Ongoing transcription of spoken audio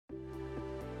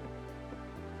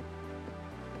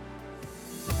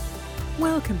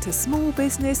Welcome to Small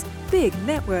Business, Big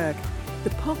Network,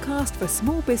 the podcast for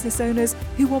small business owners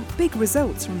who want big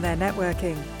results from their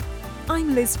networking.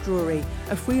 I'm Liz Drury,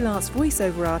 a freelance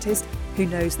voiceover artist who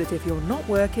knows that if you're not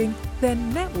working,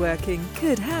 then networking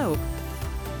could help.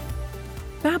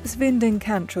 Babs Vinden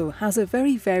Cantrell has a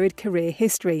very varied career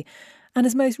history and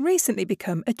has most recently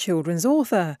become a children's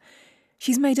author.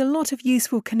 She's made a lot of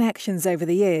useful connections over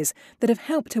the years that have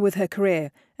helped her with her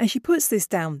career, and she puts this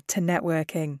down to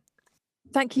networking.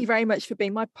 Thank you very much for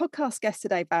being my podcast guest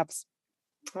today, Babs.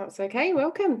 That's okay,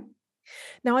 welcome.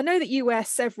 Now, I know that you wear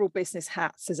several business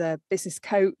hats as a business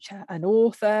coach, an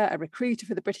author, a recruiter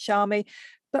for the British Army,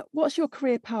 but what's your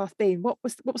career path been? What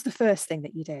was the first thing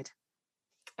that you did?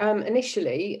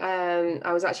 Initially,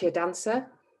 I was actually a dancer.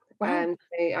 Wow.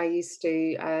 I used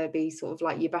to be sort of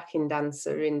like your backing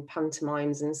dancer in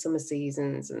pantomimes and summer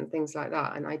seasons and things like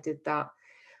that. And I did that.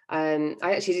 I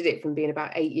actually did it from being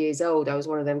about 8 years old. I was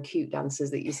one of them cute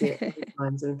dancers that you see at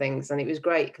pantomimes and things. And it was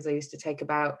great because I used to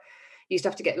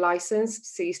have to get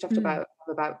licensed. So you used to have to have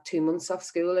about 2 months off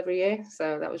school every year.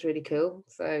 So that was really cool.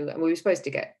 So and we were supposed to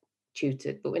get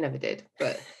tutored, but we never did.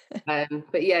 But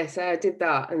yeah, so I did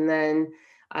that. And then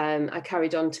I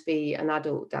carried on to be an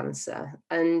adult dancer,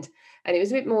 and it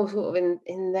was a bit more sort of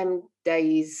in them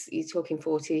days. You're talking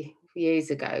 40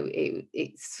 years ago.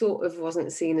 It sort of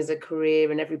wasn't seen as a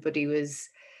career, and everybody was,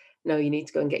 no, you need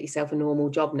to go and get yourself a normal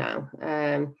job now.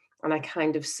 And I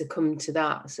kind of succumbed to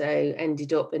that, so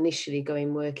ended up initially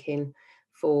working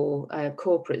for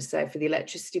corporates. So for the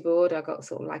electricity board, I got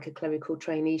sort of like a clerical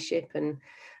traineeship,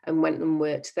 and went and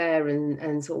worked there,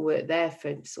 and sort of worked there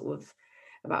for sort of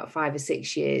about 5 or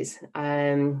 6 years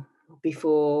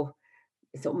before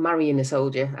sort of marrying a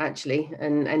soldier actually,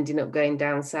 and ending up going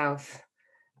down south,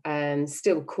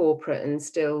 still corporate and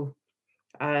still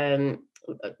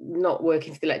not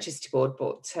working for the electricity board,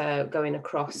 but going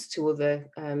across to other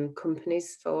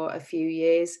companies for a few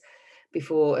years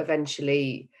before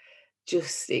eventually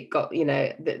just it got,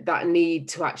 that need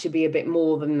to actually be a bit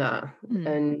more than that,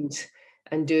 and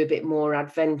do a bit more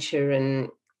adventure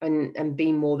and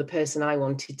be more the person I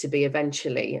wanted to be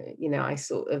eventually. I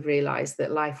sort of realised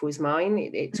that life was mine.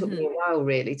 It took me a while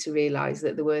really to realise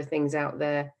that there were things out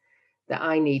there that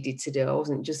I needed to do. I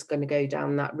wasn't just going to go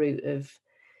down that route of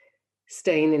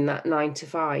staying in that 9 to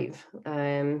 5.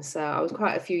 So I was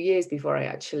quite a few years before I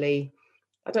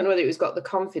don't know whether it was got the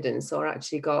confidence or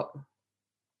actually got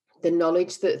the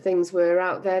knowledge that things were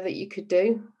out there that you could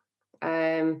do.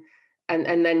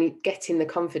 And then getting the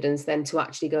confidence then to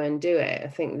actually go and do it. I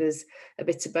think there's a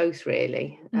bit of both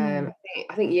really. I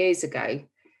think years ago,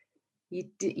 you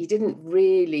didn't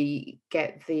really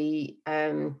get the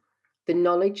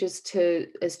knowledge as to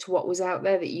what was out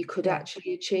there that you could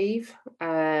actually achieve.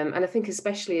 And I think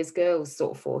especially as girls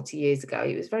sort of 40 years ago,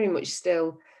 it was very much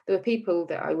still, there were people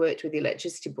that I worked with the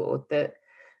electricity board that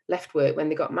left work when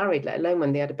they got married, let alone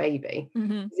when they had a baby.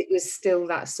 It was still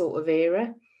that sort of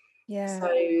era. Yeah.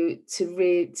 So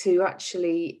to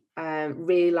actually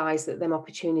realise that them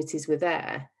opportunities were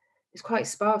there, it's quite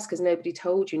sparse because nobody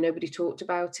told you, nobody talked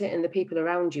about it, and the people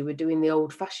around you were doing the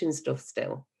old-fashioned stuff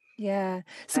still. Yeah.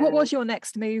 So what was your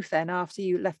next move then after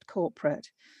you left corporate?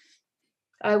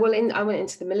 I went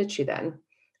into the military then.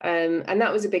 And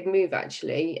that was a big move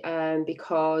actually,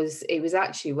 because it was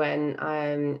actually when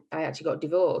I actually got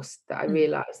divorced that I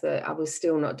realised that I was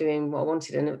still not doing what I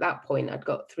wanted. And at that point, I'd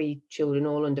got 3 children,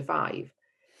 all under 5,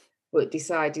 but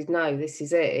decided, no, this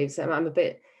is it.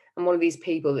 I'm one of these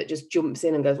people that just jumps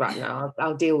in and goes, right, now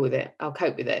I'll deal with it. I'll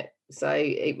cope with it. So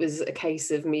it was a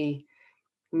case of me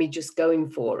just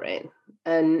going for it.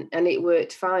 And it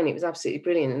worked fine. It was absolutely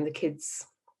brilliant. And the kids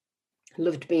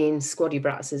loved being squaddy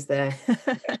brats as they're,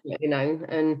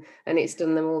 and it's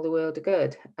done them all the world of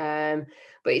good.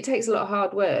 But it takes a lot of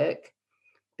hard work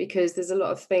because there's a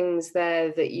lot of things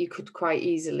there that you could quite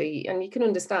easily, and you can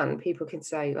understand, people can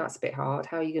say, that's a bit hard.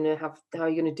 How are you going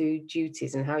to do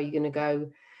duties, and how are you going to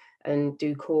go and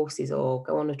do courses or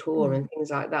go on a tour and things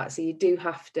like that? So you do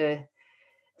have to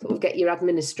sort of get your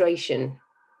administration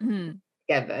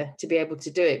together to be able to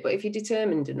do it. But if you're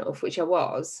determined enough, which I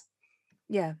was,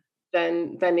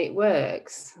 then it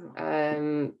works.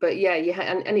 But yeah,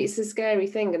 and it's a scary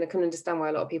thing, and I can understand why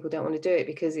a lot of people don't want to do it,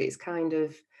 because it's kind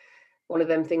of one of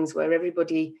them things where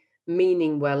everybody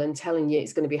meaning well and telling you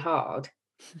it's going to be hard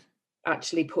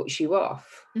actually puts you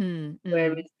off.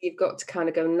 Whereas you've got to kind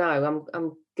of go, no,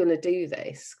 I'm going to do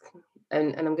this,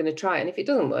 and I'm going to try it. And if it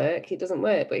doesn't work, it doesn't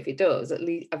work. But if it does, at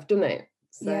least I've done it.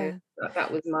 So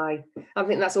that was I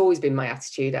think that's always been my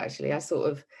attitude actually. I sort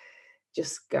of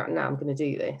just go, no, I'm going to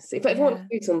do this. If I want to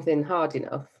do something hard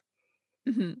enough,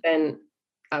 then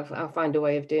I'll find a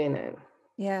way of doing it.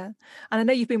 Yeah. And I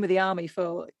know you've been with the army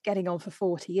for getting on for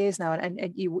 40 years now, and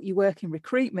you work in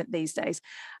recruitment these days.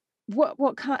 What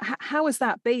how has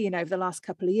that been over the last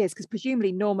couple of years? Because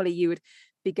presumably normally you would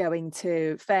be going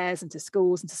to fairs and to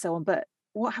schools and to so on, but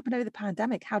what happened over the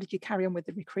pandemic? How did you carry on with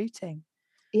the recruiting?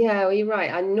 Yeah, well, you're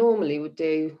right. I normally would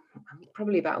do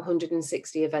probably about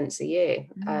 160 events a year,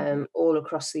 Mm, all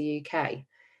across the UK.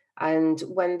 And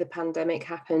when the pandemic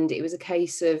happened, it was a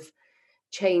case of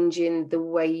changing the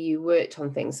way you worked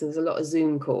on things. So there's a lot of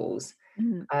Zoom calls,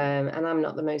 mm. and I'm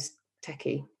not the most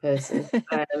techie person,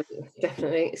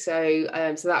 definitely. So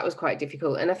that was quite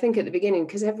difficult. And I think at the beginning,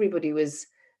 because everybody was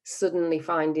suddenly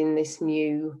finding this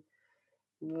new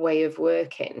way of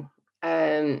working.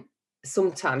 Um,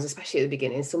 Sometimes, especially at the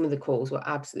beginning, some of the calls were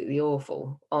absolutely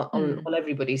awful Mm. on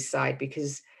everybody's side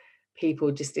because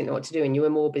people just didn't know what to do, and you were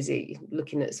more busy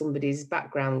looking at somebody's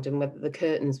background and whether the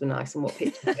curtains were nice and what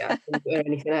pictures they had or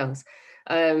anything else.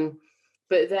 Um,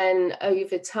 but then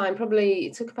over time, probably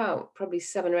it took about probably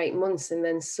 7 or 8 months, and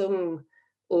then some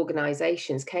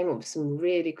organisations came up with some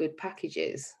really good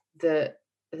packages that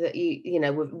you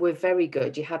know were very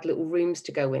good. You had little rooms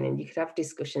to go in and you could have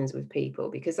discussions with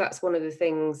people, because that's one of the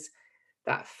things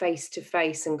that face to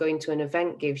face and going to an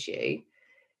event gives you,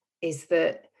 is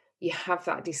that you have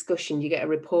that discussion, you get a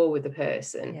rapport with the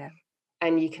person, Yeah.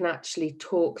 and you can actually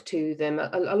talk to them.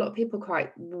 A lot of people are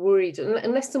quite worried,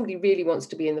 unless somebody really wants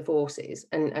to be in the forces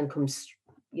and comes,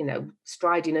 you know,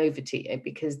 striding over to you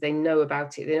because they know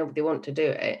about it, they know they want to do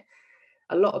it.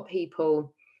 A lot of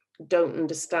people don't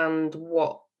understand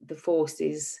what the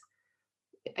forces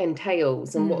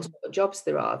entails and what Mm. sort of jobs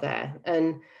there are there.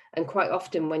 And quite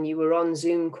often when you were on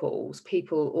Zoom calls,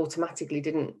 people automatically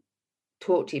didn't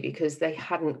talk to you because they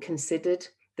hadn't considered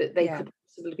that they Yeah. could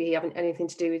possibly be having anything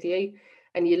to do with you.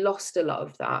 And you lost a lot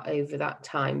of that over that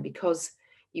time because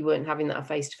you weren't having that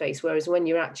face to face. Whereas when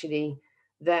you're actually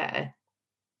there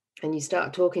and you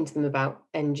start talking to them about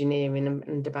engineering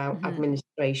and about Mhm.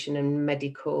 administration and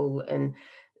medical and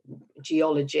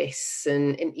geologists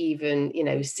and even, you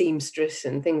know, seamstress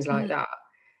and things like Mhm. that,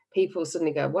 people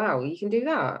suddenly go, wow, you can do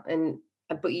that. And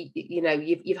but you know,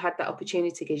 you've had that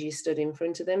opportunity because you stood in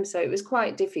front of them, so it was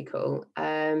quite difficult,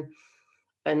 and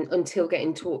until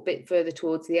getting to a bit further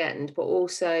towards the end. But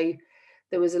also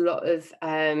there was a lot of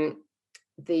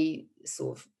the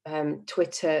sort of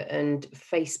Twitter and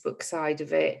Facebook side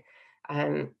of it,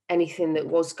 anything that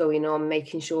was going on,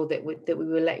 making sure that we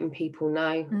were letting people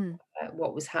know Mm.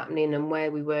 what was happening and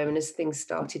where we were. And as things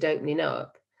started opening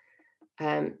up,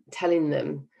 telling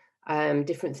them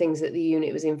different things that the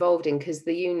unit was involved in, because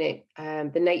the unit,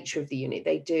 the nature of the unit,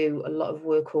 they do a lot of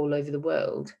work all over the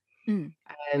world Mm.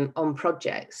 on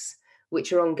projects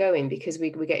which are ongoing, because we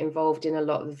get involved in a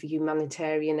lot of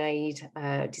humanitarian aid,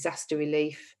 disaster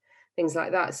relief, things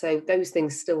like that. So those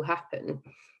things still happen.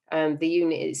 The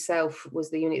unit itself was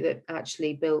the unit that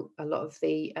actually built a lot of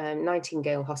the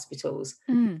Nightingale hospitals.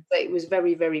 Mm. So it was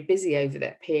very, very busy over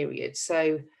that period.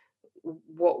 So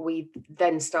what we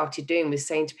then started doing was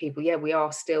saying to people, yeah, we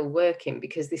are still working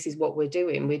because this is what we're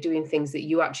doing. We're doing things that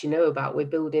you actually know about. We're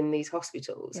building these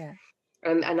hospitals. Yeah.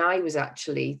 And I was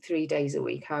actually 3 days a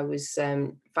week, I was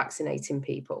vaccinating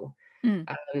people.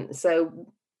 Mm. So,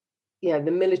 you know,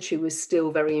 the military was still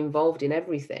very involved in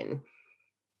everything.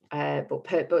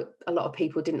 But a lot of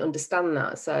people didn't understand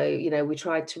that. So, you know, we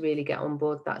tried to really get on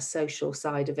board that social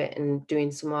side of it and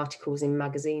doing some articles in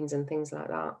magazines and things like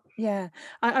that. Yeah.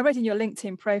 I read in your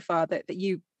LinkedIn profile that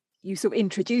you sort of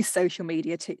introduced social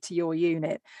media to your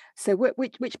unit. So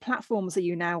which platforms are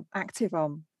you now active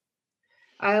on?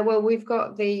 Well, we've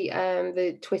got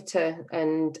the Twitter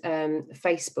and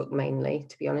Facebook mainly,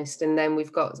 to be honest, and then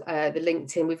we've got the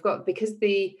LinkedIn. We've got, because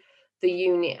the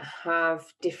unit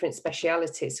have different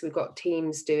specialities. We've got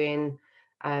teams doing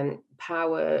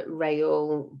power,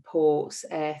 rail, ports,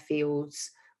 airfields,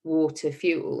 water,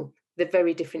 fuel. They're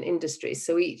very different industries.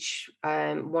 So each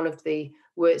one of the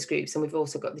works groups, and we've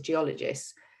also got the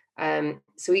geologists.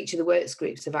 So each of the works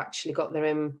groups have actually got their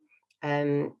own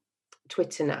um,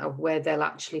 Twitter now, where they'll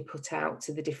actually put out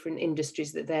to the different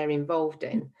industries that they're involved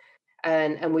Mm.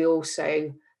 in. And we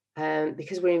also,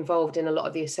 because we're involved in a lot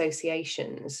of the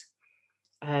associations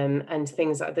and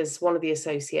things like, there's one of the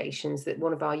associations that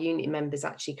one of our unit members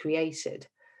actually created,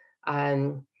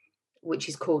 um, which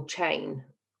is called Chain.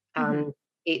 Mhm. And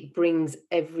it brings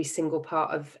every single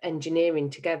part of engineering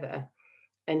together.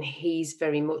 And he's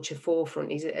very much a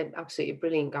forefront. He's an absolutely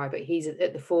brilliant guy, but he's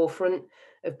at the forefront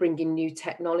of bringing new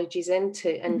technologies into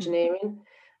Mhm. engineering.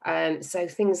 So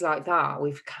things like that,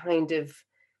 we've kind of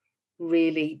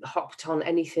really hopped on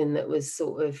anything that was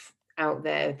sort of out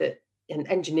there, that, and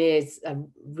engineers are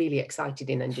really excited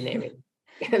in engineering.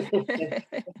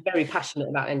 very passionate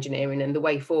about engineering and the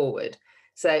way forward.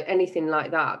 So anything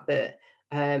like that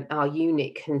our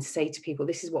unit can say to people,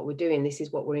 this is what we're doing, this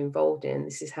is what we're involved in,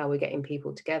 this is how we're getting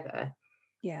people together.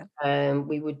 Yeah.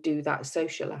 We would do that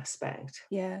social aspect.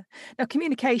 Yeah. Now,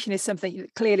 communication is something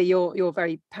clearly you're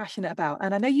very passionate about,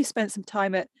 and I know you spent some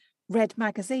time at Red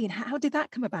Magazine. How did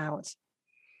that come about?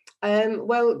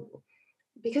 Well,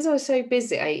 because I was so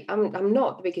busy, I'm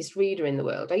not the biggest reader in the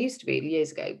world. I used to be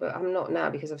years ago, but I'm not now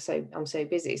because I'm so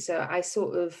busy. So I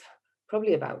sort of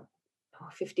probably about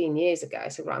 15 years ago, I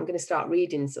said, right, I'm going to start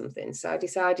reading something. So I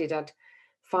decided I'd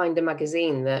find a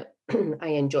magazine that I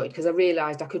enjoyed because I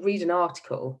realised I could read an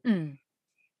article Mm,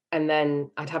 and then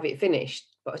I'd have it finished,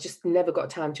 but I just never got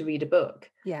time to read a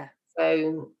book. yeah.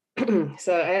 So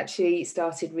so I actually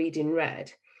started reading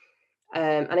Red.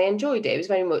 And I enjoyed it. It was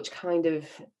very much kind of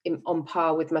on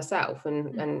par with myself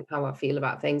Mm, and how I feel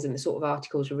about things, and the sort of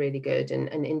articles were really good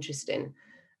and interesting.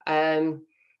 Um,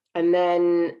 and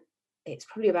then it's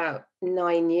probably about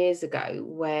 9 years ago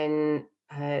when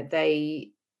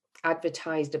they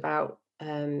advertised about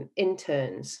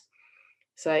interns.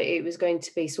 So it was going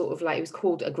to be sort of like, it was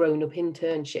called a grown-up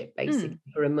internship, basically,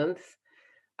 mm. for a month.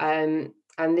 And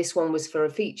this one was for a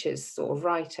features sort of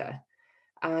writer.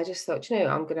 And I just thought,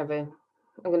 I'm going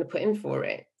to put in for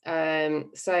it.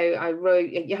 So I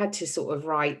wrote, you had to sort of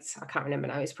write, I can't remember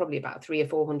now, it's probably about 300 or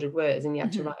 400 words, and you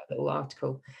had to Mhm. write a little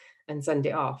article and send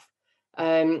it off.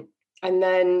 Um, and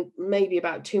then maybe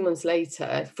about 2 months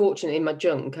later, fortunately in my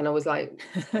junk, and I was like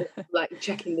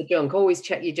checking the junk, always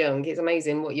check your junk. It's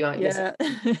amazing what you might miss. Yeah.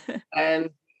 Um,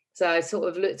 so I sort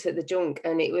of looked at the junk,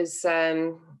 and it was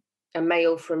a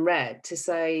mail from Red to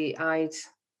say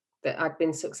that I'd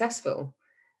been successful,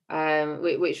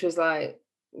 which was like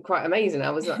quite amazing.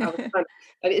 I was kind of,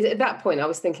 at that point I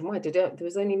was thinking, why did there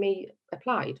was only me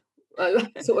applied?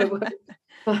 Sort of,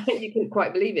 you couldn't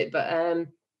quite believe it, but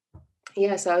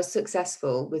yeah, so I was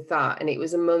successful with that, and it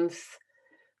was a month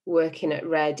working at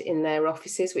Red in their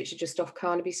offices, which are just off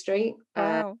Carnaby Street,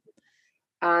 Wow.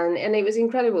 and it was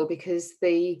incredible because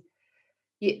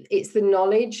it's the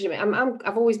knowledge. I mean,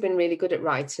 I've always been really good at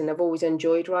writing. I've always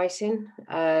enjoyed writing.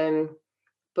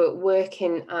 But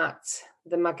working at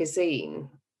the magazine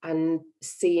and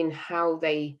seeing how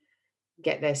they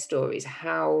get their stories,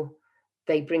 how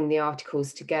they bring the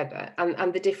articles together,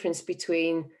 and the difference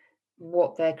between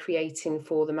what they're creating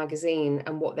for the magazine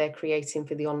and what they're creating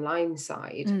for the online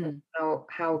side, and Mm.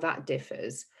 how that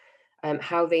differs,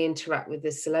 how they interact with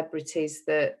the celebrities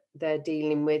that they're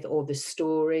dealing with, or the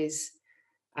stories.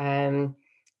 Um,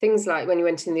 Things like when you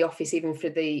went in the office, even for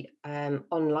the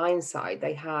online side,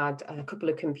 they had a couple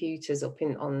of computers up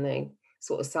in on the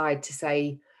sort of side to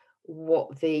say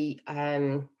what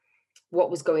what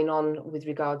was going on with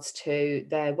regards to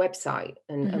their website,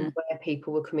 and Mhm. where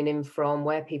people were coming in from,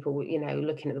 where people were,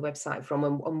 looking at the website from,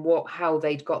 and what how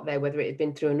they'd got there, whether it had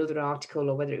been through another article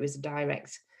or whether it was a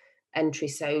direct entry.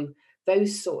 So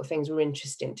those sort of things were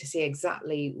interesting to see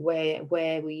exactly where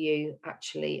were you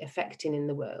actually affecting in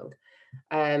the world.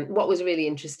 What was really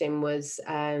interesting was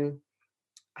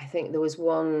I think there was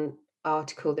one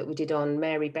article that we did on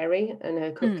Mary Berry and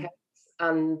her cupcakes, Mm.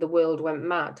 and the world went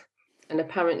mad. And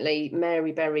apparently,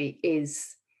 Mary Berry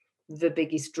is the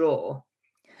biggest draw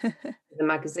in the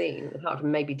magazine, apart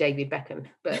from maybe David Beckham.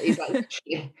 But it's like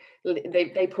literally,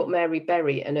 they put Mary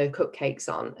Berry and her cupcakes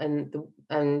on, and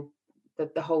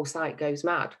the whole site goes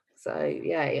mad. So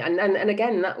yeah, and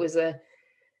again, that was an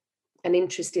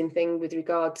interesting thing with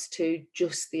regards to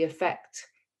just the effect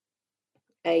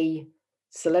a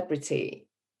celebrity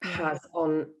Yeah. has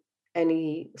on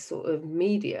any sort of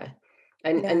media,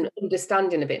 Yeah. and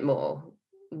understanding a bit more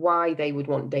why they would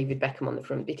want David Beckham on the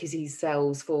front, because he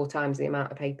sells 4 times the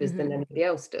amount of papers than Mhm. anybody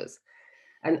else does.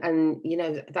 And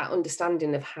that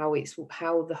understanding of how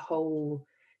the whole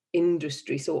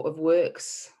industry sort of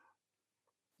works,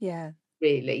 Yeah.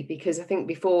 really, because I think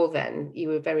before then you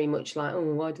were very much like,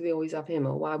 oh, why do they always have him,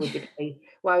 or why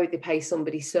would they pay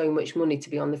somebody so much money to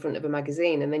be on the front of a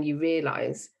magazine? And then you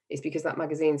realize it's because that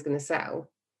magazine's going to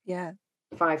sell Yeah.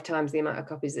 5 times the amount of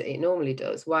copies that it normally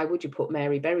does. Why would you put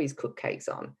Mary Berry's cupcakes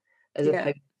on as Yeah.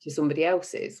 opposed to somebody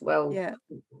else's? Well, Yeah.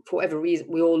 for whatever reason,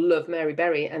 we all love Mary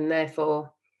Berry, and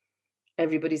therefore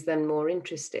everybody's then more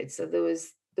interested. So there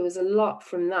was a lot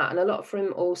from that, and a lot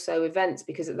from also events,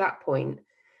 because at that point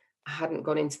I hadn't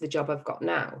gone into the job I've got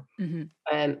now. Mhm.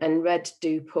 And Red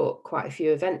do put quite a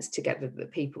few events together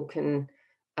that people can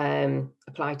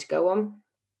apply to go on.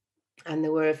 And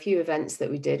there were a few events that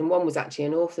we did, and one was actually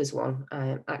an author's one,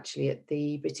 actually at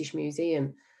the British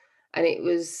Museum. And it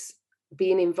was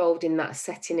being involved in that,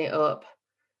 setting it up,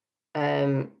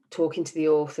 talking to the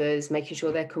authors, making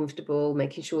sure they're comfortable,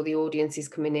 making sure the audience is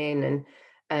coming in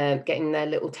and getting their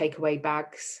little takeaway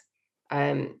bags,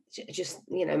 just,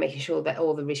 making sure that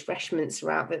all the refreshments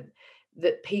are out,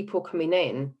 that people coming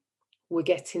in were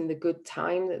getting the good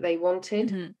time that they wanted,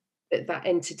 Mhm. that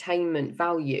entertainment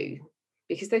value,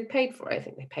 because they paid for it. I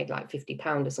think they paid like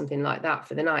 £50 or something like that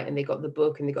for the night, and they got the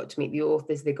book and they got to meet the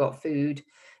authors, they got food,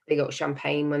 they got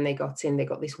champagne when they got in, they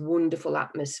got this wonderful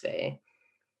atmosphere.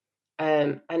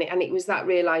 And it was that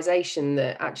realization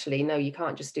that actually, no, you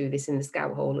can't just do this in the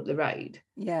Scout Hall up the road.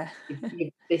 Yeah.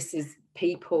 This is,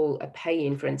 people are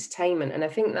paying for entertainment, and I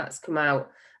think that's come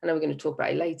out. I know we're going to talk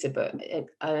about it later, but I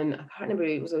can't remember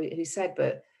who it was who said,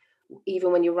 but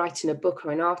even when you're writing a book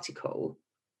or an article,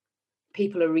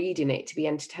 people are reading it to be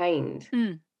entertained,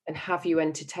 Mm. and have you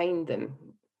entertained them?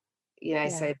 So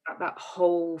Yeah. that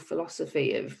whole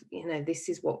philosophy of, this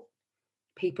is what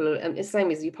people are, and the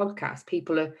same as your podcast,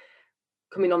 people are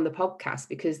coming on the podcast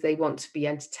because they want to be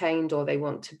entertained, or they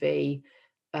want to be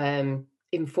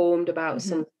informed about Mhm.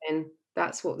 something.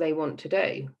 That's what they want to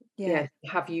do. Yeah.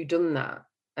 Have you done that?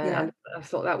 Yeah. And I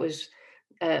thought that was,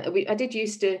 I did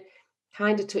used to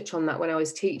kind of touch on that when I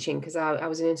was teaching, because I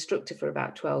was an instructor for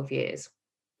about 12 years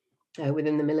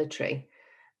within the military.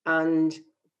 And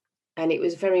it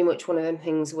was very much one of them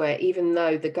things where, even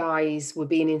though the guys were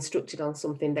being instructed on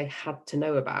something they had to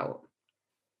know about,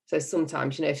 so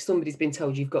sometimes, if somebody's been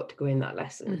told you've got to go in that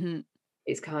lesson, Mhm.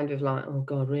 it's kind of like, oh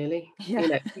God, really?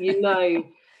 Yeah.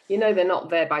 They're not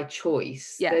there by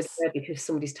choice. They're Yes. there because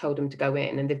somebody's told them to go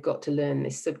in and they've got to learn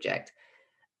this subject.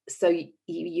 So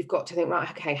you've got to think, right,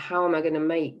 okay, how am I going to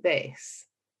make this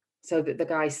so that the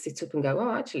guys sit up and go,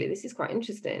 oh, actually, this is quite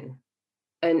interesting,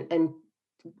 and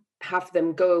have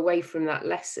them go away from that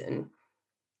lesson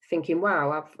thinking,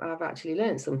 wow, I've actually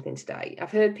learned something today.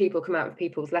 I've heard people come out of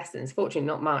people's lessons, fortunately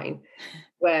not mine,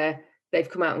 where they've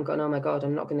come out and gone, oh my God,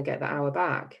 I'm not going to get that hour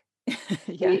back. And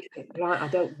Yeah. you think, right, I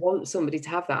don't want somebody to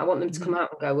have that. I want them to come Mhm.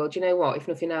 out and go, well, do you know what? If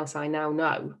nothing else, I now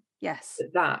know Yes.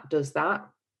 that that does that.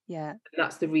 Yeah. And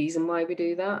that's the reason why we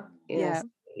do that. Yeah.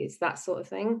 It's that sort of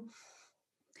thing.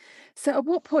 So at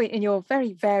what point in your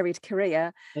very varied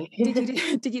career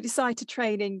did you decide to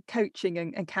train in coaching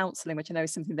and counselling, which I know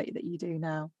is something that you do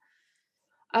now?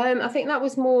 I think that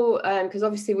was more because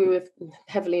obviously we were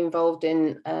heavily involved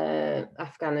in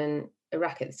Afghan and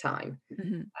Iraq at the time.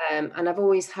 Mhm. And I've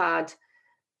always had,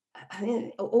 I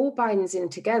think, all binds in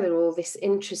together, all this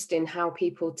interest in how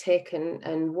people tick,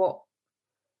 and what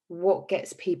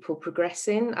gets people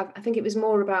progressing. I think it was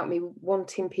more about me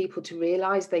wanting people to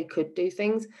realize they could do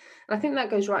things. And I think that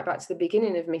goes right back to the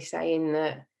beginning of me saying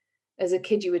that as a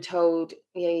kid you were told,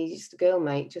 yeah, you're just a girl,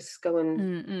 mate, Mm-mm. just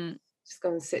go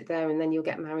and sit there, and then you'll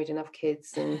get married and have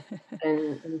kids, and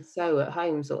sew at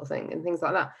home, sort of thing, and things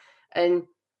like that. And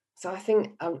so I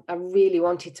think I really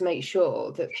wanted to make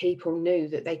sure that people knew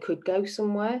that they could go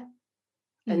somewhere,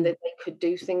 and Mm. that they could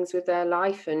do things with their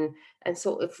life, and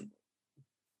sort of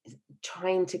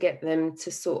trying to get them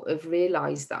to sort of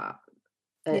realize that,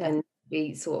 Yeah. and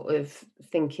be sort of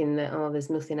thinking that, oh, there's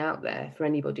nothing out there for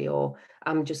anybody, or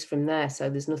I'm just from there, so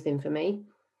there's nothing for me.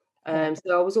 Yeah.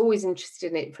 So I was always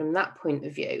interested in it from that point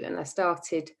of view, and I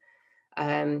started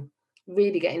um,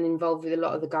 really getting involved with a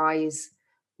lot of the guys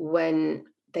when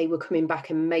they were coming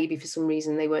back, and maybe for some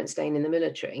reason they weren't staying in the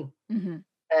military. Mhm.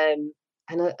 Um,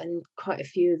 and quite a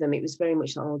few of them, it was very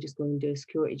much like, oh, I'll just go and do a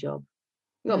security job.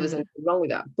 Not that there's Mm. anything wrong with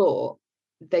that, but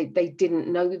they didn't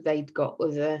know they'd got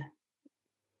other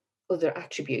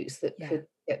attributes that Yeah. could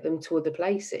get them to other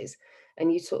places.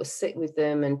 And you sort of sit with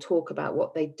them and talk about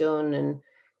what they'd done,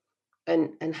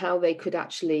 and how they could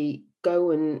actually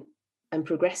go and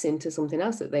progress into something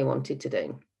else that they wanted to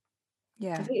do. I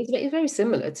Yeah. think it's very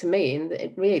similar to me in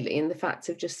the fact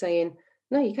of just saying,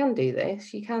 no, you can do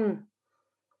this. You can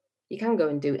go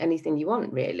and do anything you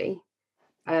want, really,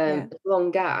 Yeah. as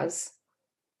long as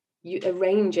you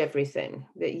arrange everything,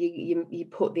 that you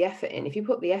put the effort in. If you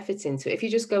put the effort into it, if you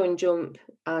just go and jump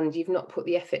and you've not put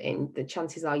the effort in, the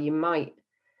chances are you might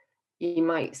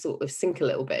sort of sink a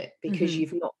little bit because Mhm.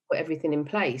 you've not put everything in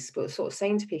place. But sort of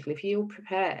saying to people, if you're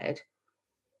prepared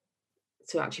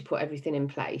to actually put everything in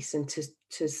place, and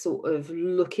to sort of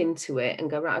look into it and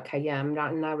go, right, okay, yeah, I'm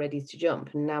now ready to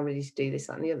jump, and now ready to do this,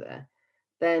 that, and the other,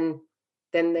 then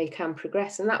they can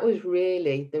progress. And that was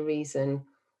really the reason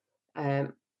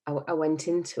I went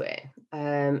into it.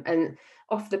 And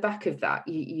off the back of that,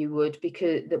 you would,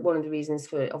 because that one of the reasons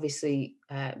for obviously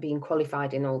being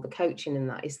qualified in all the coaching and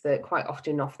that is that quite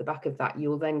often off the back of that,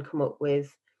 you'll then come up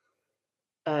with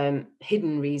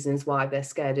hidden reasons why they're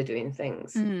scared of doing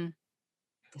things. Mm.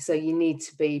 So you need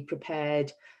to be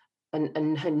prepared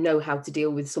and know how to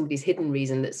deal with somebody's hidden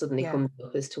reason that suddenly Yeah. comes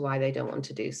up as to why they don't want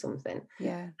to do something.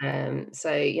 Yeah.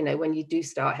 So when you do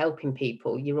start helping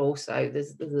people, you're also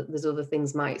there's other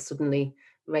things might suddenly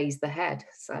raise the head.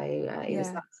 So it was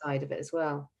Yeah. that side of it as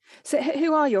well. So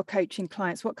who are your coaching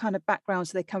clients? What kind of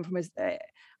backgrounds do they come from?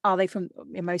 Are they from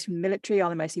mostly from the military? Are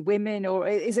they mostly women, or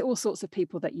is it all sorts of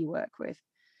people that you work with?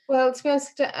 Well, to be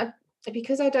honest,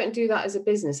 because I don't do that as a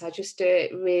business, I just do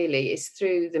it really. It's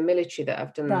through the military that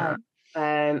I've done that,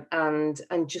 Right.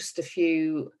 and just a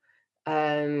few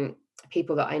um,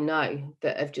 people that I know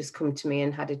that have just come to me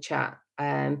and had a chat.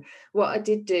 What I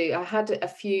did do, I had a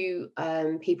few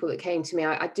people that came to me.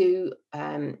 I do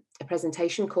a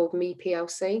presentation called Me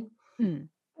PLC, Mm.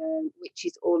 which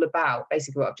is all about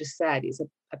basically what I've just said. It's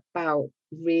about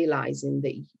realizing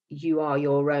that you are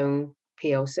your own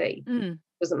PLC. Mm.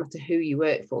 Doesn't matter who you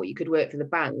work for. You could work for the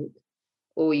bank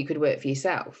or you could work for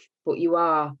yourself, but you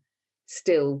are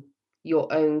still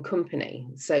your own company.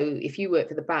 So if you work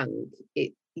for the bank,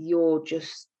 you're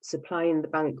just supplying the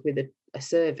bank with a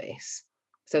service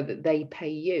so that they pay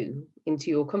you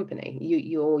into your company.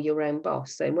 You're your own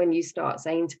boss. So when you start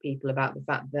saying to people about the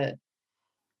fact that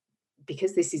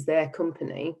because this is their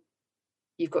company,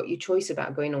 you've got your choice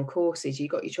about going on courses,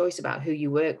 you've got your choice about who you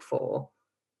work for,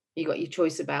 you got your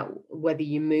choice about whether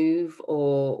you move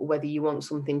or whether you want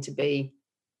something to be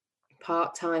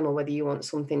part-time or whether you want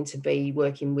something to be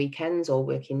working weekends or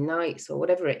working nights or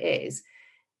whatever it is.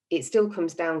 It still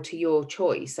comes down to your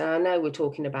choice. And I know we're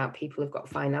talking about people who've got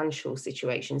financial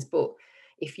situations, but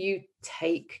if you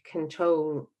take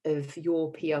control of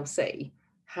your PLC,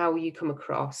 how you come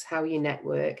across, how you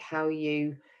network, how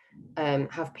you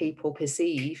have people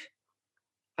perceive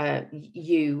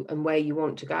you and where you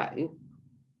want to go,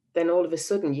 then all of a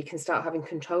sudden you can start having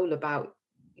control about,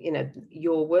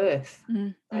 your worth.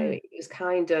 Mm. So Mm. it was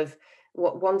kind of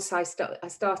what once I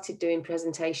started doing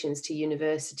presentations to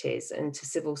universities and to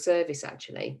civil service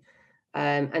actually,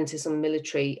 and to some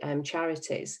military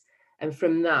charities. And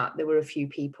from that, there were a few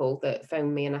people that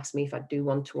phoned me and asked me if I'd do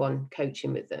one-to-one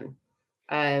coaching with them.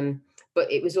 Um,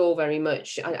 but it was all very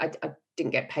much, I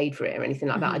didn't get paid for it or anything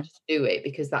like that. I Mhm. just do it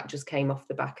because that just came off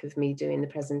the back of me doing the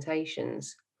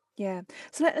presentations. Yeah.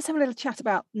 So let's have a little chat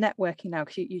about networking now,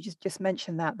 because you just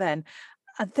mentioned that then.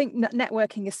 I think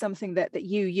networking is something that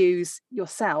you use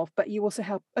yourself, but you also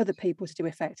help other people to do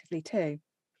effectively too.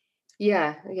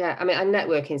 Yeah, yeah. I mean, and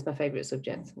networking is my favourite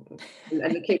subject,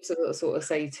 and the kids sort of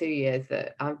say to you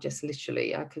that I'm just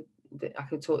literally I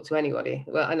could talk to anybody.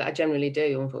 Well, and I generally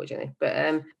do, unfortunately. But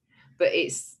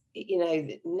it's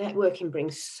networking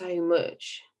brings so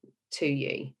much to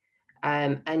you,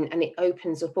 and it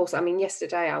opens up also. I mean,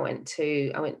 yesterday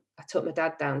I took my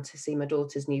dad down to see my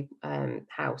daughter's new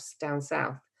house down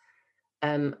south.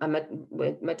 And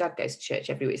my dad goes to church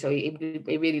every week, so he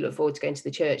really looked forward to going to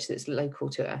the church that's local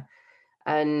to her.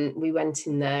 And we went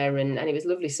in there and it was a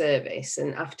lovely service.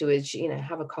 And afterwards,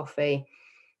 have a coffee.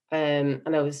 And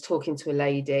I was talking to a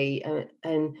lady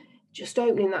and just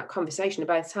opening that conversation.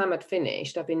 By the time I'd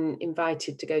finished, I've been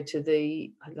invited to go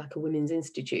to like a women's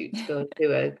institute to go and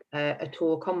do a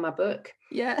talk on my book.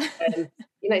 Yeah. Um,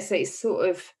 so it's sort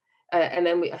of, and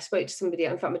then I spoke to somebody.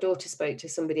 In fact, my daughter spoke to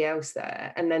somebody else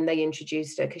there, and then they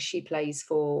introduced her because she plays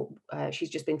for. She's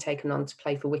just been taken on to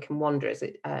play for Wycombe Wanderers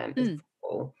as Mm.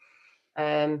 football.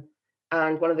 Um,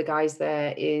 and one of the guys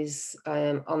there is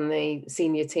on the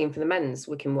senior team for the men's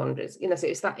Wycombe Wanderers. So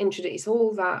it's that it's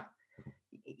all that.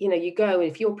 You go, and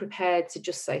if you're prepared to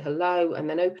just say hello and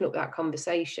then open up that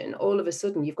conversation, all of a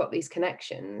sudden you've got these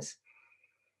connections.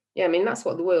 Yeah, I mean, that's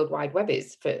what the World Wide Web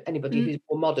is for anybody Mm. who's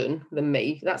more modern than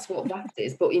me. That's what that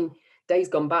is. But in days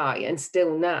gone by, and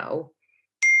still now,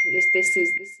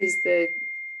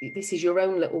 this is your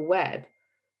own little web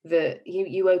that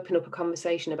you open up a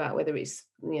conversation about whether it's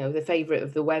the favourite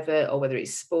of the weather or whether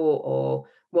it's sport or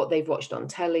what they've watched on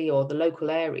telly or the local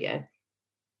area,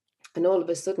 and all of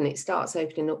a sudden it starts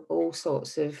opening up all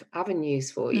sorts of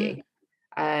avenues for Mm. you.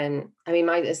 I mean,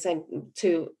 my the same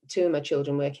two of my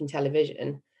children work in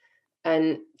television.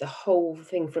 And the whole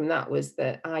thing from that was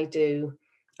that I do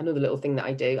another little thing that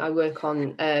I do. I work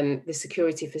on the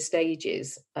security for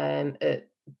stages at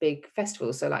big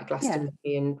festivals, so like Yeah.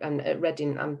 Glastonbury and at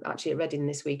Reading. I'm actually at Reading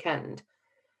this weekend.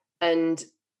 And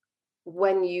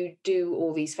when you do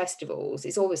all these festivals,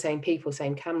 it's all the same people,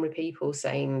 same camera people,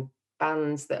 same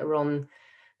bands that are on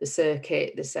the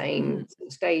circuit, the Mhm. same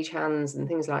stage hands and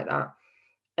things like that.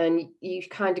 And you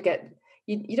kind of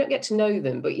you don't get to know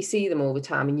them, but you see them all the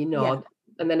time and you Yeah. nod.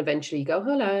 And then eventually you go,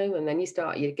 hello. And then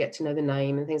you get to know the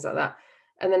name and things like that.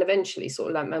 And then eventually, sort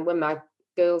of like when my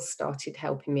girls started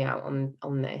helping me out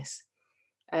on this,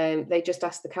 they just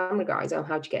asked the camera guys, "Oh,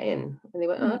 how'd you get in?" And they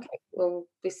went, "Oh, Mm. okay. Well,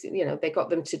 this, they got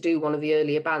them to do one of the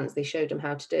earlier bands. They showed them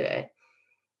how to do it,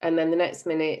 and then the next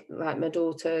minute, like my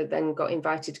daughter, then got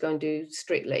invited to go and do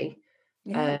Strictly,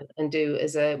 Yeah. and do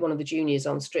as one of the juniors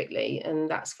on Strictly, and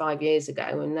that's 5 years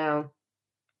ago, and now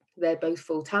they're both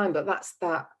full time. But that's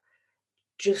that,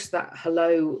 just that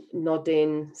hello,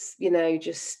 nodding,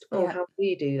 just, oh, Yeah. how do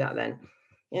you do that then?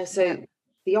 Yeah, Yeah. so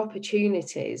the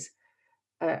opportunities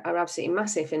are absolutely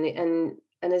massive, and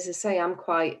as I say, I'm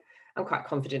quite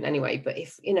confident anyway. But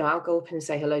if I'll go up and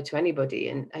say hello to anybody,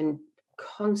 and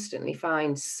constantly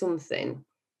find something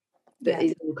that Yeah.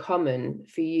 is in common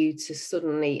for you to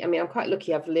suddenly. I mean, I'm quite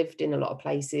lucky. I've lived in a lot of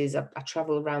places. I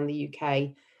travel around the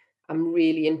UK. I'm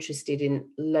really interested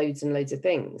in loads and loads of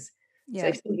things. So Yeah.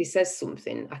 if somebody says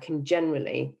something, I can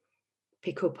generally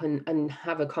pick up and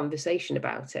have a conversation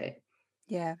about it.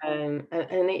 Yeah. And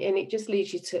it just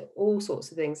leads you to all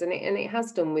sorts of things, and it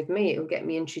has done with me. It'll get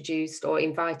me introduced or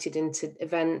invited into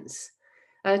events.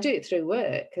 And I do it through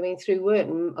work. I mean, through work,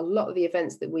 a lot of the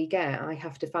events that we get, I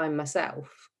have to find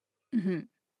myself, Hmm.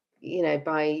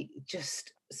 by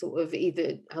just sort of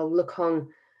either I'll look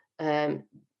on um,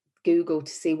 Google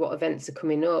to see what events are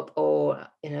coming up, or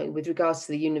with regards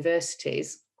to the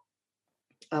universities,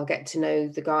 I'll get to know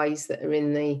the guys that are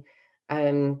in the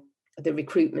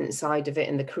recruitment side of it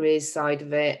and the careers side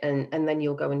of it, and then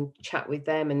you'll go and chat with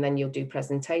them, and then you'll do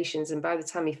presentations, and by the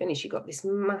time you finish, you've got this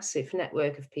massive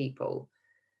network of people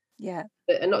Yeah.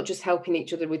 that are not just helping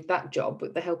each other with that job,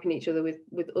 but they're helping each other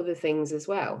with other things as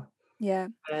well. Yeah.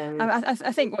 Um, I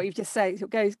think what you've just said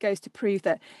goes to prove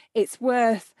that it's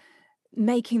worth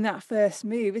making that first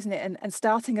move, isn't it? And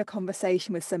starting a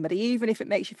conversation with somebody, even if it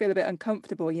makes you feel a bit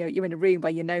uncomfortable. You're in a room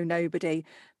where you know nobody,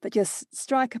 but just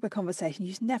strike up a conversation.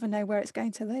 You just never know where it's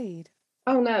going to lead.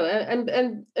 oh no,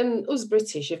 and us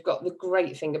British have got the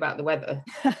great thing about the weather.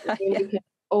 Yeah. We can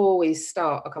always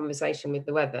start a conversation with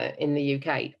the weather in the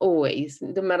UK. Always,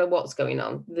 no matter what's going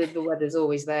on, the weather's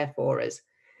always there for us.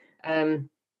 Um,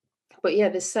 but yeah,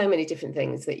 there's so many different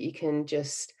things that you can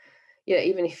just,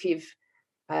 even if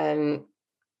um,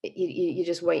 you're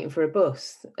just waiting for a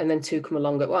bus, and then two come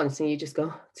along at once, and you just go,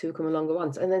 "Oh, two come along at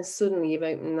once," and then suddenly you've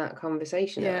opened that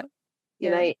conversation Yeah. up.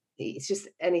 Yeah. It's just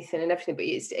anything and everything. But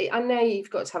I know you've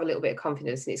got to have a little bit of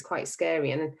confidence, and it's quite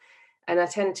scary. And I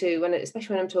tend to,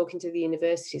 especially when I'm talking to the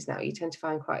universities now, you tend to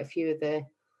find quite a few of the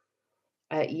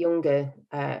younger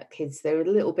kids. They're a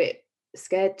little bit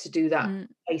scared to do that Mm.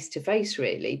 face to face,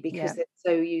 really, because Yeah. they're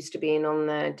so used to being on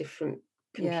their different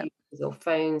Yeah. computers or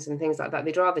phones and things like that.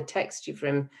 They'd rather text you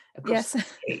from across Yes. the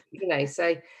street,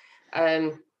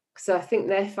 um, so I think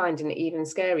they're finding it even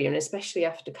scarier, and especially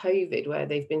after COVID, where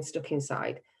they've been stuck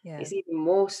inside, Yeah. it's even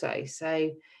more so.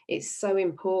 So it's so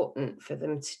important for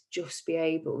them to just be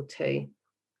able to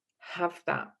have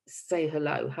that, say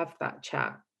hello, have that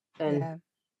chat, and Yeah.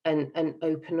 and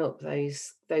open up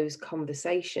those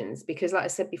conversations, because like I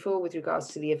said before, with regards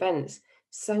to the events,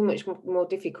 so much more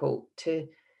difficult to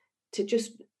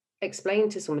just explain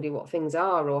to somebody what things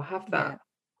are, or have Yeah. that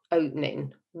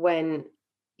opening when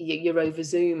you're over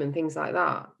Zoom and things like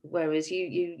that. Whereas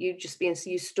you just being, so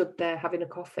you stood there having a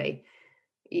coffee,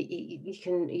 you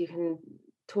can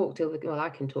talk till the, well, I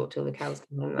can talk till the cows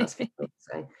come home. That's for sure.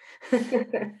 So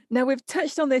Now, we've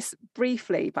touched on this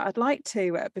briefly, but I'd like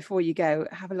to, before you go,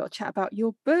 have a little chat about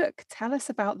your book. Tell us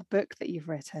about the book that you've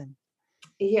written.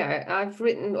 yeah, I've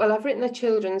written a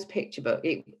children's picture book.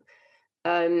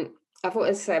 Um, I've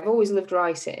always loved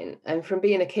writing, and from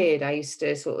being a kid, I used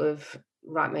to sort of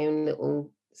write my own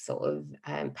little sort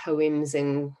of poems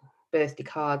and birthday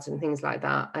cards and things like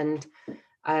that.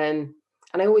 Um,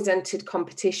 and I always entered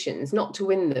competitions, not to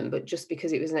win them, but just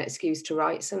because it was an excuse to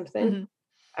write something.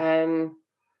 Hmm. Um,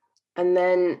 and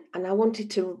I wanted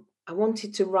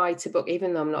to write a book,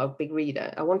 even though I'm not a big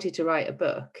reader. I wanted to write a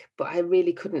book, but I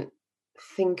really couldn't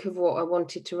think of what I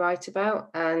wanted to write about.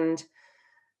 And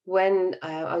when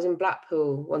I was in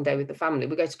Blackpool one day with the family,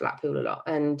 we go to Blackpool a lot,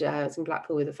 and I was in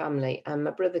Blackpool with the family, and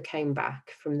my brother came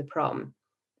back from the prom,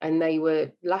 and they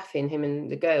were laughing, him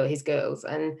and his girls,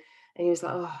 and he was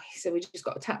like, "Oh," he said, "we just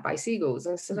got attacked by seagulls."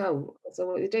 And I said, "Oh, so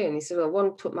what are they doing?" He said, "Well,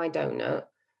 one took my donut."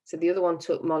 So the other one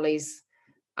took Molly's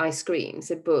ice cream.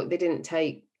 Said, "But they didn't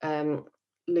take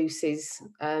Lucy's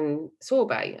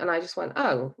sorbet." And I just went,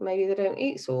 "Oh, maybe they don't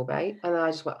eat sorbet." And I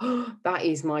just went, "Oh, that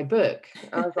is my book."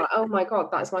 I was like, "Oh my God,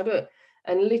 that's my book."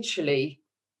 And literally,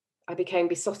 I became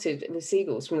besotted with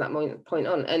seagulls from that point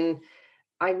on. And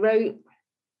I wrote,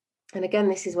 and again,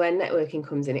 this is where networking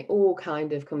comes in. It all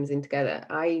kind of comes in together.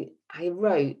 I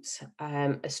wrote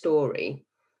a story,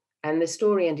 and the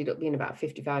story ended up being about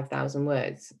 55,000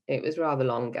 words. It was rather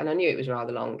long, and I knew it was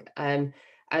rather long.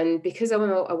 And because I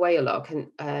went away a lot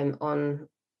and on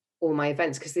all my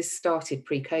events, because this started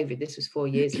pre-COVID, this was 4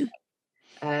 years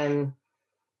ago.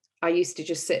 I used to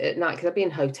just sit at night because I'd be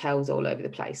in hotels all over the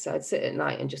place. So I'd sit at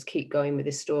night and just keep going with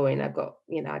this story. And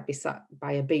I'd be sat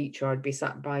by a beach, or I'd be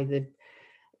sat by the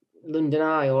London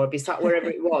Eye, or I'd be sat wherever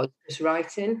it was, just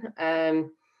writing. And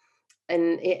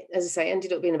it, as I say,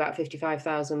 ended up being about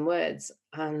 55,000 words.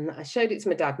 And I showed it to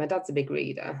my dad. My dad's a big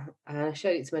reader. And I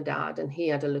showed it to my dad, and he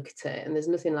had a look at it. And there's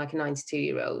nothing like a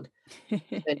 92-year-old turning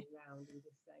around and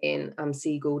just saying, "I'm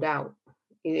seagulled out."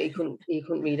 He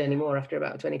couldn't read anymore after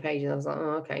about 20 pages. I was like,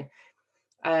 "Oh, okay."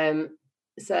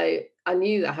 So I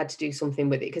knew that I had to do something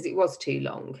with it because it was too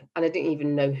long, and I didn't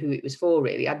even know who it was for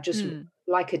really. I'd just,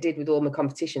 like I did with all my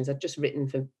competitions, I'd just written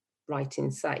for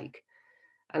writing's sake.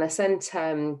 And I sent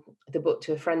the book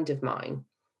to a friend of mine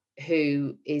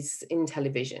who is in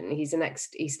television. He's an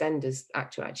ex-EastEnders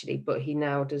actor actually, but he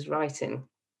now does writing.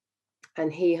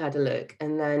 And he had a look.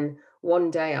 And then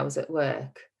one day I was at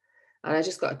work and I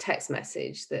just got a text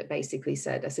message that basically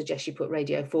said, "I suggest you put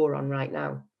Radio 4 on right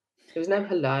now." There was no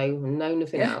hello, no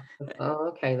nothing else. I thought, "Oh,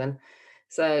 okay then."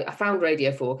 So I found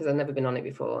Radio 4 because I'd never been on it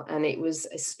before. And it was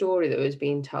a story that was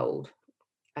being told.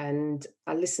 And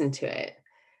I listened to it.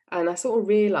 And I sort of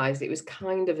realised it was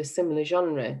kind of a similar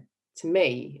genre to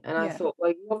me. And I thought,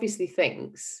 well, he obviously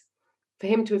thinks, for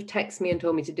him to have texted me and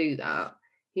told me to do that,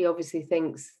 he obviously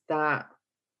thinks that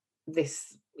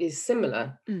this is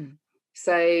similar.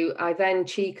 So I then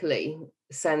cheekily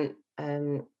sent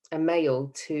a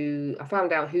mail I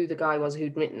found out who the guy was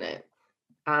who'd written it,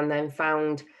 and then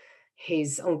found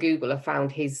on Google, I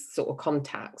found his sort of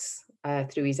contacts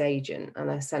through his agent, and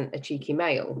I sent a cheeky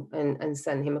mail and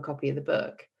sent him a copy of the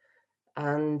book.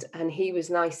 And he was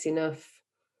nice enough,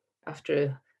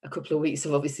 after a couple of weeks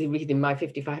of obviously reading my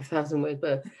 55,000 word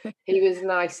book, he was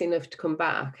nice enough to come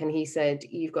back, and he said,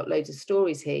 "You've got loads of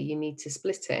stories here, you need to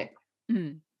split it."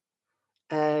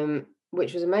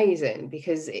 Which was amazing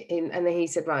because and then he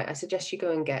said, "Right, I suggest you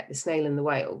go and get The Snail and the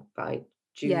Whale by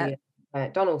Julia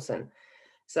Donaldson."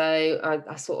 So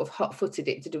I sort of hot-footed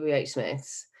it to W.H.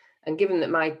 Smith's, and given that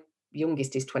my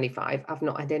youngest is 25, I've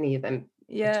not had any of them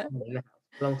at all in a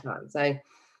long time. So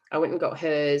I went and got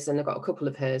hers, and I got a couple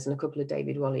of hers and a couple of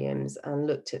David Walliams, and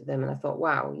looked at them, and I thought,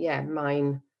 wow, yeah,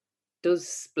 mine does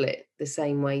split the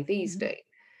same way these do.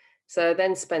 So I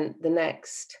then spent the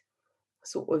next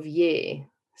sort of year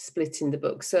splitting the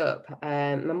books up.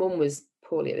 My mum was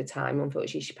poorly at the time.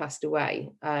 Unfortunately, she passed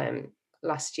away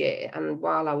last year. And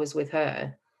while I was with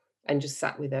her and just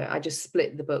sat with her, I just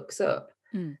split the books up.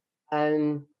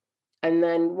 And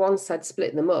then once I'd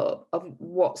split them up, of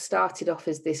what started off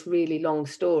as this really long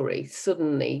story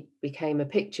suddenly became a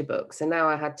picture book. So now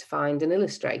I had to find an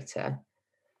illustrator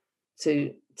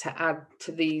to add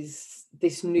to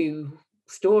this new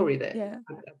story that I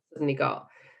suddenly got.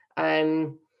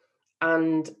 And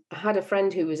I had a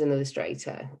friend who was an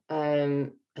illustrator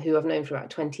who I've known for about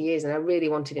 20 years, and I really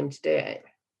wanted him to do it.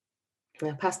 And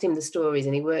I passed him the stories,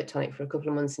 and he worked on it for a couple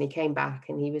of months, and he came back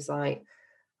and he was like,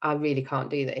 "I really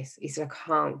can't do this." He said, "I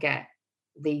can't get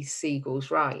these seagulls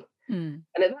right." And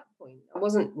at that point, I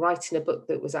wasn't writing a book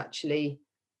that was actually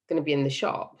going to be in the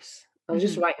shops. I was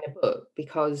just writing a book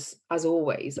because, as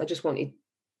always, I just wanted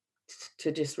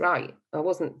to just write. I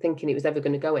wasn't thinking it was ever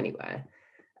going to go anywhere.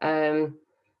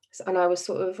 And I was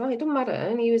sort of, "Right, it doesn't matter."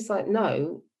 And he was like,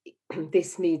 "No,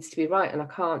 this needs to be right, and I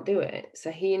can't do it."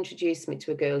 So he introduced me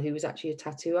to a girl who was actually a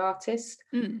tattoo artist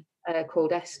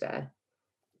called Esther.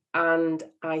 And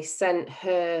I sent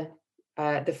her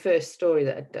the first story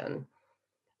that I'd done.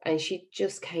 And she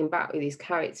just came back with these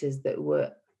characters that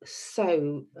were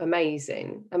so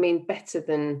amazing. I mean, better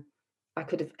than I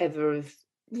could have ever have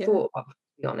thought of,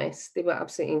 to be honest. They were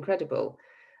absolutely incredible.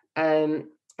 And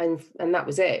that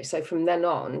was it. So from then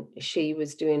on, she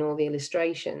was doing all the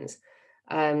illustrations.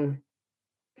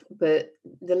 But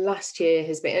the last year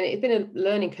has been, and it's been a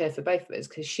learning curve for both of us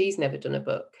because she's never done a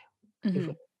book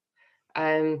before.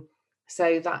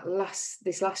 So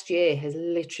this last year has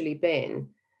literally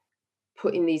been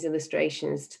putting these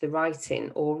illustrations to the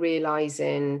writing, or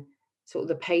realizing sort of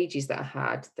the pages that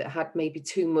I had maybe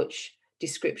too much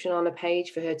description on a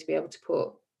page for her to be able to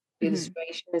put the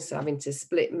illustrations, so having to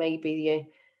split maybe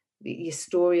your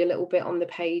story a little bit on the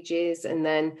pages, and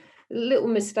then little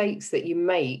mistakes that you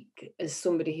make as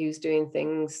somebody who's doing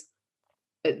things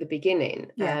at the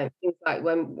beginning. Things like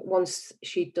once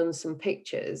she'd done some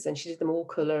pictures and she did them all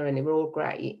colour and they were all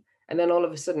great, and then all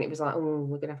of a sudden it was like, "Oh,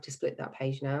 we're gonna have to split that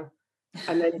page now."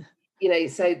 And then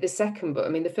so the second book, I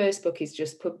mean, the first book is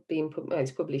just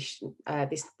it's published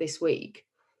this week.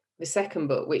 The second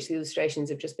book, which the illustrations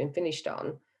have just been finished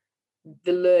on,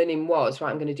 the learning was, right,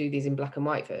 I'm going to do these in black and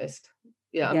white first.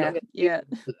 Yeah, I'm not Yeah, going to do yeah,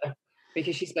 colour,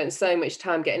 because she spent so much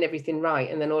time getting everything right,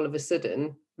 and then all of a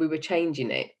sudden we were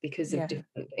changing it because of yeah.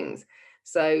 different things.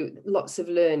 So lots of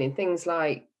learning things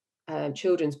like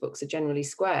children's books are generally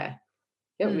square.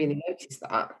 You don't Mm. really notice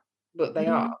that, but they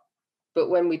are. Mhm. But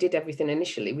when we did everything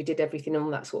initially, we did everything on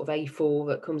that sort of A4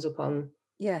 that comes up on.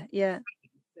 Yeah, yeah.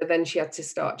 So then she had to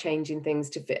start changing things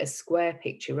to fit a square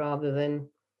picture rather than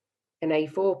an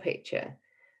A4 picture.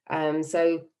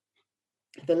 So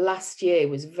the last year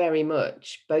was very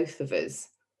much both of us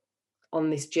on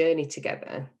this journey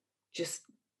together, just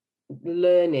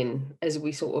learning as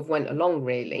we sort of went along,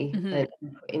 really, Mhm.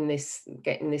 and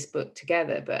getting this book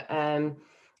together. But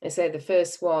I say the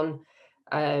first one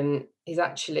is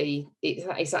actually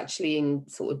it's actually in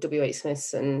sort of WH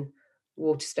Smith's and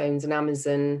Waterstones and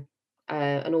Amazon.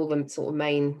 And all the sort of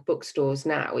main bookstores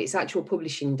now. Its actual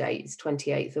publishing date is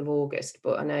 28th of August,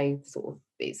 but I know sort of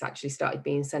it's actually started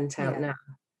being sent out Yeah.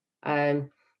 now,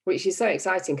 which is so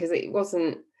exciting because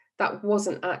that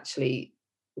wasn't actually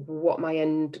what my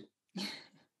end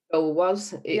goal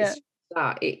was. Yeah. It's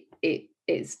that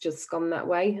it's just gone that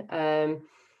way.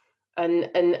 And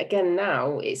again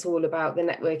now it's all about the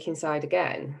networking side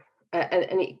again,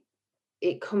 and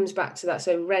it comes back to that.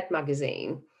 So Red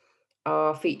Magazine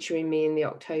are featuring me in the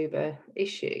October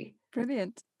issue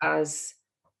Brilliant. as,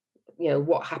 you know,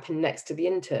 what happened next to the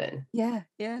intern. Yeah,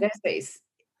 yeah, Yes, it's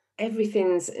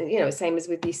everything's, you know, same as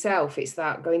with yourself. It's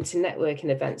that going to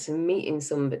networking events and meeting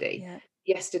somebody. yeah.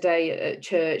 Yesterday at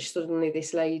church, suddenly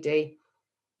this lady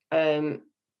um,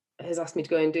 has asked me to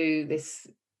go and do this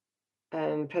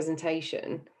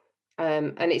presentation.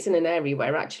 And it's in an area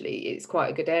where actually it's quite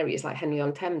a good area. It's like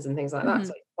Henley-on-Thames and things like that. Mhm.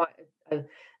 So it's quite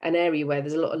an area where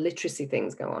there's a lot of literacy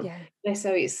things go on. Yeah, Yeah,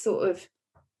 so it's sort of,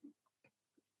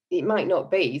 it might not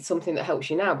be something that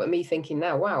helps you now, but me thinking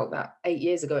now, wow, that 8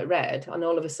 years ago it read, and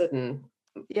all of a sudden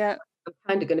yeah, I'm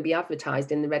kind of going to be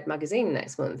advertised in the Red magazine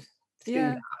next month through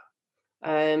yeah.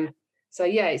 that. So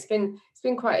yeah, it's been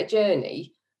quite a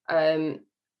journey. Um,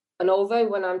 and although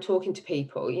when I'm talking to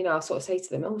people, you know, I'll sort of say to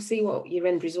them, "Oh, see what your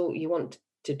end result you want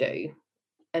to do,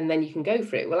 and then you can go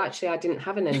for it." Well, actually, I didn't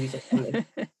have an end result on this,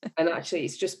 and actually,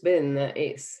 it's just been that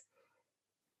it's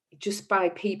just by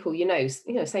people,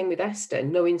 same with Esther,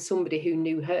 knowing somebody who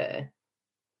knew her,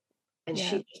 and Yeah.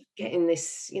 she getting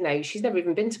this, she's never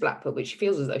even been to Blackpool, but she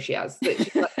feels as though she has. That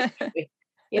she's like,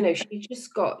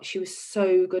 she was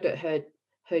so good at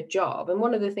her job. And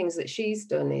one of the things that she's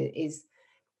done is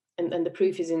and the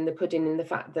proof is in the pudding, in the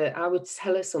fact that I would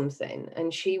tell her something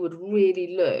and she would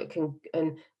really look,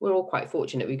 and we're all quite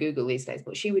fortunate with Google these days,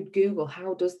 but she would Google,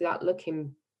 how does that look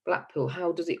in Blackpool?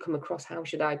 How does it come across? How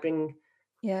should I bring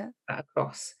Yeah, that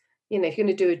across? If you're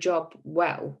going to do a job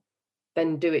well,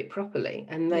 then do it properly.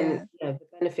 And then, yeah, the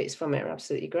benefits from it are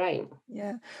absolutely great.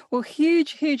 yeah. Well,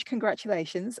 huge, huge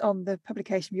congratulations on the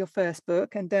publication of your first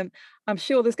book, and I'm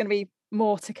sure there's going to be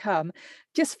more to come.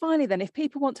 Just finally, then, if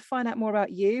people want to find out more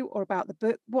about you or about the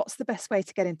book, what's the best way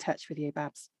to get in touch with you,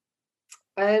 Babs?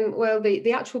 Well,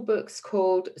 the actual book's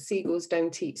called Seagulls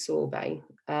Don't Eat Sorbet.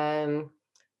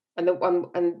 And the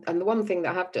one thing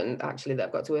that I have done actually that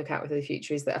I've got to work out with the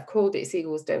future is that I've called it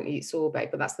Seagulls Don't Eat Sorbet,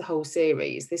 but that's the whole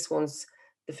series. This one's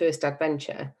the first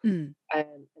adventure, Mm. and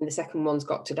the second one's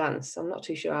Got to Dance. I'm not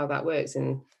too sure how that works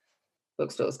in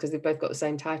bookstores because they've both got the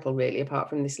same title, really, apart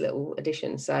from this little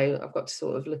addition. So I've got to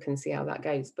sort of look and see how that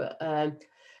goes. But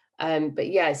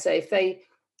yeah, so if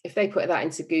they put that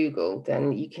into Google,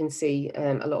 then you can see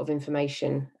a lot of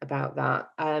information about that.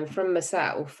 From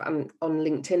myself, I'm on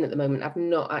LinkedIn at the moment. I've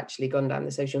not actually gone down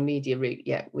the social media route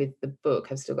yet with the book.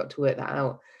 I've still got to work that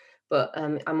out. But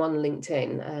I'm on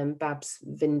LinkedIn, Babs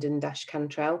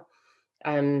Vinden-Cantrell.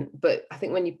 But I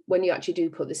think when you actually do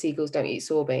put the Seagulls Don't Eat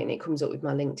Sorbet in, it comes up with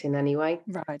my LinkedIn anyway.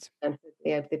 Right. And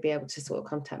they'd be able to sort of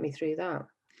contact me through that.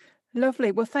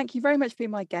 Lovely. Well, thank you very much for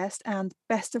being my guest, and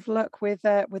best of luck with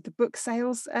the book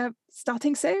sales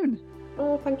starting soon.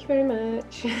 Oh, thank you very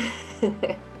much.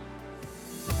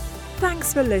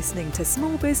 Thanks for listening to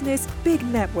Small Business, Big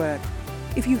Network.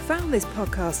 If you found this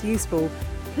podcast useful,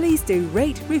 please do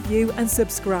rate, review and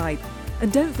subscribe.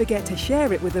 And don't forget to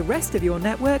share it with the rest of your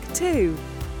network too.